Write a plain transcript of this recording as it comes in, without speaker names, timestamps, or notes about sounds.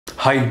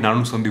Hi,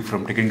 ನಾನು Sandeep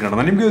from tech in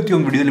Kannada. ನಿಮಗೆ ಇವತ್ತು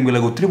ಒಂದು ವಿಡಿಯೋ ನಿಮಗೆಲ್ಲ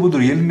ಗೊತ್ತಿರಬಹುದು,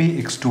 Realme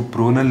X2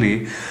 Proನಲ್ಲಿ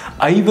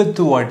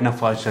 50 ವಾಟ್ನ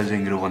ಫಾಸ್ಟ್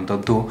ಚಾರ್ಜಿಂಗ್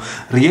ಇರುವಂಥದ್ದು.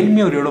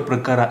 ರಿಯಲ್ಮಿ ಅವರು ಹೇಳೋ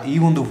ಪ್ರಕಾರ ಈ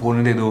ಒಂದು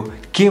ಫೋನಿಂದ ಇದು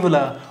ಕೇವಲ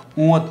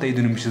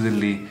 35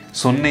 ನಿಮಿಷದಲ್ಲಿ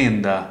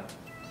 0ಯಿಂದ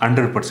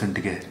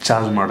 100%ಗೆ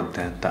ಚಾರ್ಜ್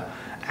ಮಾಡುತ್ತೆ ಅಂತ.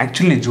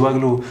 ಆ್ಯಕ್ಚುಲಿ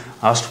ನಿಜವಾಗ್ಲೂ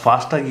ಅಷ್ಟು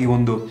ಫಾಸ್ಟಾಗಿ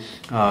ಒಂದು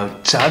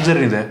ಚಾರ್ಜರ್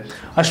ಇದೆ,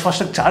 ಅಷ್ಟು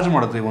ಫಾಸ್ಟಾಗಿ ಚಾರ್ಜ್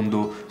ಮಾಡುತ್ತೆ ಒಂದು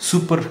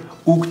ಸೂಪರ್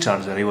ಊಕ್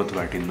ಚಾರ್ಜರ್ 50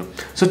 ವ್ಯಾಟಿಂದು.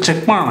 ಸೊ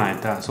ಚೆಕ್ ಮಾಡೋಣ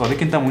ಆಯಿತಾ. ಸೊ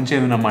ಅದಕ್ಕಿಂತ ಮುಂಚೆ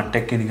ನಮ್ಮ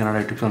ಟೆಕ್ ಇನ್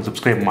ಕನ್ನಡ ಟಿಪ್ಸನ್ನು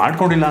ಸಬ್ಸ್ಕ್ರೈಬ್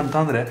ಮಾಡ್ಕೊಂಡಿಲ್ಲ ಅಂತ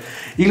ಅಂದರೆ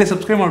ಈಗಲೇ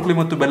ಸಬ್ಸ್ಕ್ರೈಬ್ ಮಾಡ್ಕೊಳ್ಳಿ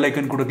ಮತ್ತು ಬೆಲ್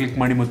ಐಕನ್ ಕೂಡ ಕ್ಲಿಕ್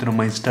ಮಾಡಿ ಮತ್ತು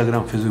ನಮ್ಮ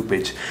ಇನ್ಸ್ಟಾಗ್ರಾಮ್ ಫೇಸ್ಬುಕ್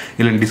ಪೇಜ್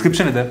ಇಲ್ಲಿ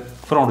ಡಿಸ್ಕ್ರಿಪ್ಷನ್ ಇದೆ,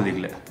 ನೋಡೋದು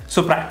ಈಗಲೇ.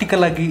 ಸೊ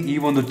ಪ್ರಾಕ್ಟಿಕಲ್ ಆಗಿ ಈ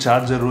ಒಂದು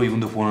ಚಾರ್ಜರು ಈ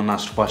ಒಂದು ಫೋನನ್ನು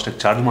ಅಷ್ಟು ಫಾಸ್ಟಾಗಿ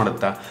ಚಾರ್ಜ್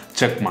ಮಾಡುತ್ತಾ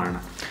ಚೆಕ್ ಮಾಡೋಣ.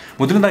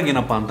 ಮೊದಲನೇದಾಗಿ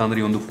ಏನಪ್ಪ ಅಂತಂದರೆ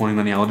ಈ ಒಂದು ಫೋನಿಗೆ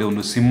ನಾನು ಯಾವುದೇ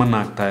ಒಂದು ಸಿಮ್ಮನ್ನು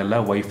ಹಾಕ್ತಾ ಇಲ್ಲ,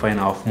 ವೈಫೈನ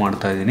ಆಫ್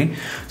ಮಾಡ್ತಾ ಇದ್ದೀನಿ.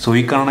 ಸೊ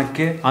ಈ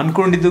ಕಾರಣಕ್ಕೆ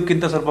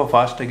ಅಂದ್ಕೊಂಡಿದ್ದಕ್ಕಿಂತ ಸ್ವಲ್ಪ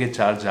ಫಾಸ್ಟಾಗಿ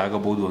ಚಾರ್ಜ್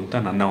ಆಗಬಹುದು ಅಂತ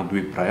ನನ್ನ ಒಂದು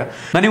ಅಭಿಪ್ರಾಯ.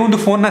 ನಾನು ಈ ಒಂದು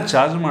ಫೋನ್ನ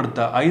ಚಾರ್ಜ್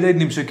ಮಾಡ್ತಾ 5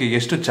 ನಿಮಿಷಕ್ಕೆ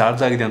ಎಷ್ಟು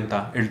ಚಾರ್ಜ್ ಆಗಿದೆ ಅಂತ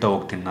ಹೇಳ್ತಾ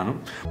ಹೋಗ್ತೀನಿ ನಾನು.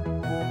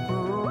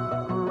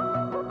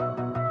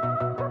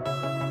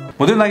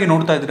 ಮೊದಲನಾಗಿ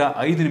ನೋಡ್ತಾ ಇದ್ದೀರಾ,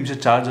 5 ನಿಮಿಷ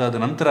ಚಾರ್ಜ್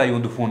ಆದ ನಂತರ ಈ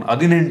ಒಂದು ಫೋನ್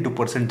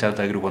 18%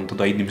 ಚಾರ್ಜ್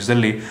ಆಗಿರುವಂಥದ್ದು. 5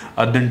 ನಿಮಿಷದಲ್ಲಿ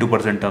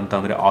 18% ಅಂತ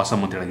ಅಂದರೆ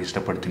ಆಸಮ್ ಅಂತ ಹೇಳಕ್ಕೆ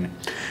ಇಷ್ಟಪಡ್ತೀನಿ.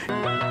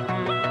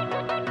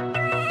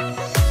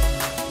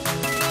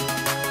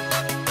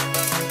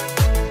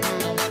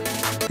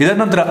 ಇದರ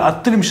ನಂತರ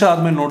 10 ನಿಮಿಷ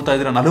ಆದಮೇಲೆ ನೋಡ್ತಾ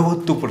ಇದ್ರೆ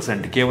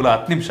 40%, ಕೇವಲ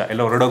 10 ನಿಮಿಷ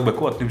ಎಲ್ಲ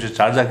ಹೊರಡೋಗ್ಬೇಕು. 10 ನಿಮಿಷ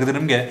ಚಾರ್ಜ್ ಹಾಕಿದ್ರೆ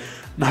ನಿಮಗೆ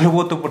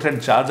 40%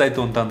 ಚಾರ್ಜ್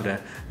ಆಯಿತು ಅಂತಂದರೆ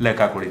ಲೆಕ್ಕ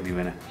ಹಾಕೊಳ್ಳಿ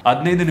ನೀವೇನೆ.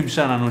 15 ನಿಮಿಷ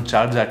ನಾನು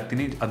ಚಾರ್ಜ್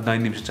ಹಾಕ್ತೀನಿ.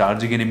 15 ನಿಮಿಷ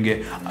ಚಾರ್ಜಿಗೆ ನಿಮಗೆ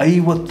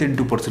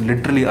 58%,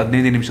 ಲಿಟ್ರಲಿ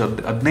 15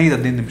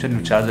 ನಿಮಿಷ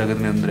ನೀವು ಚಾರ್ಜ್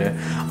ಆಗೋದ್ರೆ ಅಂದರೆ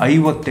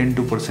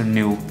 58%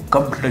 ನೀವು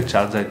ಕಂಪ್ಲೀಟಾಗಿ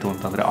ಚಾರ್ಜ್ ಆಯಿತು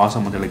ಅಂತಂದರೆ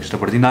ಆಸಮ್ ಅಂತ ಹೇಳಕ್ಕೆ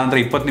ಇಷ್ಟಪಡ್ತೀನಿ. ನಾನು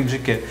ಅಂದರೆ 20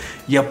 ನಿಮಿಷಕ್ಕೆ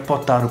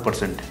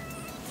 76%,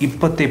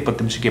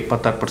 20 ನಿಮಿಷಕ್ಕೆ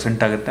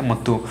 76% ಆಗುತ್ತೆ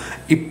ಮತ್ತು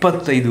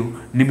 25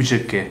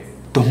 ನಿಮಿಷಕ್ಕೆ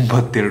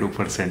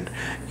 92%,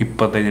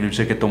 25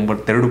 ನಿಮಿಷಕ್ಕೆ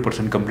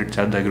 92% ಕಂಪ್ಲೀಟ್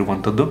ಚಾರ್ಜ್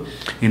ಆಗಿರುವಂಥದ್ದು.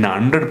 ಇನ್ನು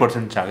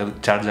 100%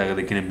 ಚಾರ್ಜ್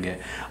ಆಗೋದಕ್ಕೆ ನಿಮಗೆ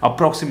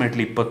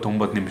ಅಪ್ರಾಕ್ಸಿಮೇಟ್ಲಿ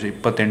 29 ನಿಮಿಷ,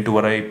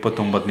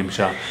 29 ನಿಮಿಷ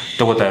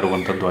ತೊಗೋತಾ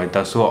ಇರುವಂಥದ್ದು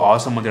ಆಯಿತಾ. ಸೊ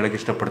ಆಸಮ್ ಅಂತ ಹೇಳೋಕ್ಕೆ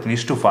ಇಷ್ಟಪಡ್ತೀನಿ.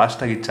 ಇಷ್ಟು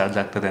ಫಾಸ್ಟಾಗಿ ಚಾರ್ಜ್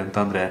ಆಗ್ತದೆ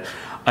ಅಂತಂದರೆ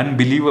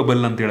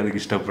ಅನ್ಬಿಲೀವಬಲ್ ಅಂತ ಹೇಳೋದಕ್ಕೆ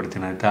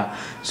ಇಷ್ಟಪಡ್ತೀನಿ ಆಯಿತಾ.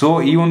 ಸೊ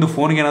ಈ ಒಂದು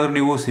ಫೋನ್ಗೆ ಏನಾದರೂ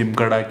ನೀವು sim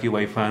card hockey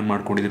wifi on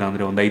ಮಾಡ್ಕೊಂಡಿದ್ದೀರಾ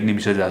ಅಂದರೆ ಒಂದು 5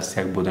 ನಿಮಿಷ ಜಾಸ್ತಿ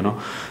ಆಗ್ಬೋದೇನೋ.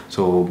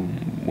 ಸೊ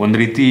ಒಂದು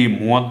ರೀತಿ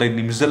 35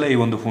 ನಿಮಿಷದಲ್ಲೇ ಈ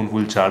ಒಂದು ಫೋನ್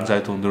ಫುಲ್ ಚಾರ್ಜ್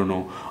ಆಯಿತು ಅಂದ್ರೂ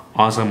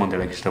ಆಸಮ್ ಅಂತ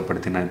ಹೇಳಕ್ಕೆ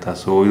ಇಷ್ಟಪಡ್ತೀನಿ ಆಯಿತಾ.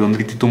 ಸೊ ಇದೊಂದು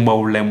ರೀತಿ ತುಂಬ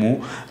ಒಳ್ಳೆ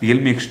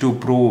Realme X2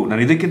 Pro.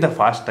 ನಾನು ಇದಕ್ಕಿಂತ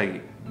ಫಾಸ್ಟಾಗಿ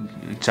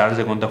ಚಾರ್ಜ್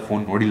ಆಗುವಂಥ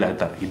ಫೋನ್ ನೋಡಿಲ್ಲ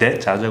ಆಯಿತಾ. ಇದೆ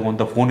ಚಾರ್ಜ್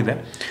ಆಗುವಂಥ ಫೋನ್ ಇದೆ,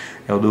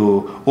 ಯಾವುದು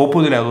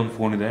ಓಪೋದಲ್ಲಿ ಯಾವುದೊಂದು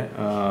ಫೋನ್ ಇದೆ,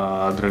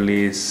 ಅದರಲ್ಲಿ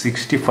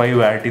 65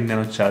 ವ್ಯಾಟಿಂದ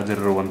ಏನೋ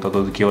ಚಾರ್ಜರ್ ಇರುವಂಥದ್ದು.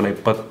 ಅದು ಕೇವಲ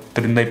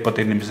 20ರಿಂದ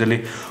 25 ನಿಮಿಷದಲ್ಲಿ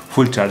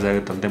ಫುಲ್ ಚಾರ್ಜ್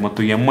ಆಗುತ್ತಂತೆ.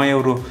 ಮತ್ತು MI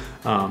ಅವರು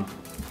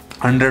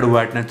 100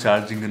 ವ್ಯಾಟ್ನ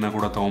ಚಾರ್ಜಿಂಗನ್ನು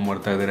ಕೂಡ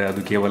ತೊಗೊಂಬರ್ತಾ ಇದ್ದಾರೆ.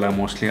 ಅದು ಕೇವಲ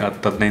ಮೋಸ್ಟ್ಲಿ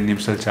 10-15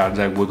 ನಿಮಿಷದಲ್ಲಿ ಚಾರ್ಜ್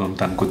ಆಗ್ಬೋದು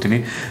ಅಂತ ಅನ್ಕೋತೀನಿ.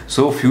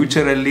 ಸೊ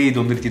ಫ್ಯೂಚರಲ್ಲಿ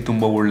ಇದೊಂದು ರೀತಿ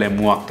ತುಂಬ ಒಳ್ಳೆ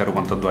ಆಗ್ತಾ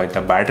ಇರುವಂಥದ್ದು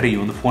ಆಯಿತಾ. ಬ್ಯಾಟ್ರಿ, ಈ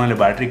ಒಂದು ಫೋನಲ್ಲಿ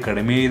ಬ್ಯಾಟ್ರಿ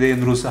ಕಡಿಮೆ ಇದೆ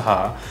ಅಂದರೂ ಸಹ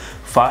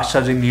ಫಾಸ್ಟ್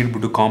ಚಾರ್ಜಿಂಗ್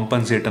ನೀಡ್ಬಿಟ್ಟು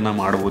ಕಾಂಪನ್ಸೇಟನ್ನು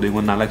ಮಾಡ್ಬೋದು. ಈಗ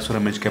ಒಂದು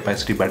 4000 mAh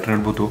ಕೆಪಾಸಿಟಿ ಬ್ಯಾಟ್ರಿ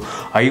ನೋಡ್ಬೋದು,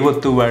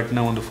 50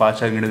 ವ್ಯಾಟ್ನ ಒಂದು ಫಾಸ್ಟ್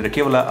ಚಾರ್ಜ್ ನೀಡಿದರೆ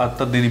ಕೇವಲ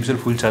 10-15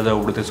 ನಿಮಿಷದಲ್ಲಿ ಫುಲ್ ಚಾರ್ಜ್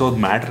ಆಗಿಬಿಡುತ್ತೆ. ಸೊ ಅದು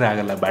ಮ್ಯಾಟ್ರೇ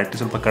ಆಗಲ್ಲ, ಬ್ಯಾಟ್ರಿ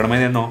ಸ್ವಲ್ಪ ಕಡಿಮೆ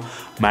ಇದೆನೋ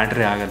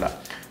ಮ್ಯಾಟ್ರೇ ಆಗಲ್ಲ.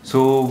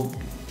 ಸೊ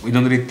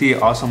ಇದೊಂದು ರೀತಿ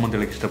ಆಸಮ್ ಅಂತ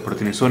ಹೇಳಕ್ಕೆ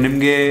ಇಷ್ಟಪಡ್ತೀನಿ. ಸೊ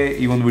ನಿಮಗೆ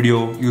ಈ ಒಂದು ವಿಡಿಯೋ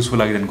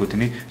ಯೂಸ್ಫುಲ್ ಆಗಿದೆ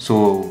ಅನ್ಕೋತೀನಿ. ಸೊ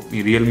ಈ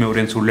ರಿಯಲ್ಮಿ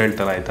ಅವ್ರೇನು ಸುಳ್ಳು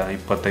ಹೇಳ್ತಾರೆ ಆಯಿತಾ,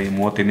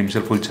 25-35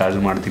 ನಿಮಿಷದಲ್ಲಿ ಫುಲ್ ಚಾರ್ಜ್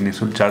ಮಾಡ್ತೀನಿ,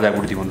 ಫುಲ್ ಚಾರ್ಜ್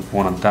ಆಗಿಬಿಡ್ತೀವಿ ಒಂದು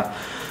ಫೋನ್ ಅಂತ.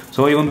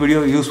 ಸೊ ಈ ಒಂದು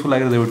ವಿಡಿಯೋ ಯೂಸ್ಫುಲ್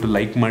ಆಗಿರೋ ದಯವಿಟ್ಟು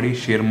ಲೈಕ್ ಮಾಡಿ,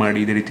 ಶೇರ್ ಮಾಡಿ.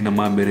 ಇದೇ ರೀತಿ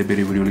ನಮ್ಮ ಬೇರೆ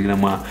ವಿಡಿಯೋಗಳಿಗೆ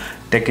ನಮ್ಮ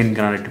ಟೆಕ್ ಇನ್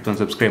ಕನ್ನಡ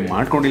ಟಿಪ್ಸನ್ನು ಸಬ್ಸ್ಕ್ರೈಬ್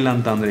ಮಾಡ್ಕೊಂಡಿಲ್ಲ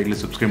ಅಂತ ಅಂದರೆ ಈಗಲೇ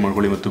ಸಬ್ಸ್ಕ್ರೈಬ್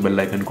ಮಾಡ್ಕೊಳ್ಳಿ ಮತ್ತು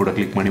ಬೆಲ್ ಐಕನ್ ಕೂಡ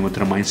ಕ್ಲಿಕ್ ಮಾಡಿ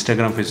ಮತ್ತು ನಮ್ಮ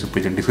ಇನ್ಸ್ಟಾಗ್ರಾಮ್ ಫೇಸ್ಬುಕ್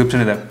ಪೇಜ್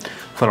ಡಿಸ್ಕ್ರಿಪ್ಷನ್ ಇದೆ,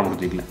 ಫಾಲೋ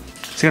ಮಾಡೋದು ಈಗಲೇ.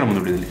 ಸಿಗೋಣ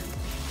ಮುಂದೆ ವಿಡಿಯೋದಲ್ಲಿ.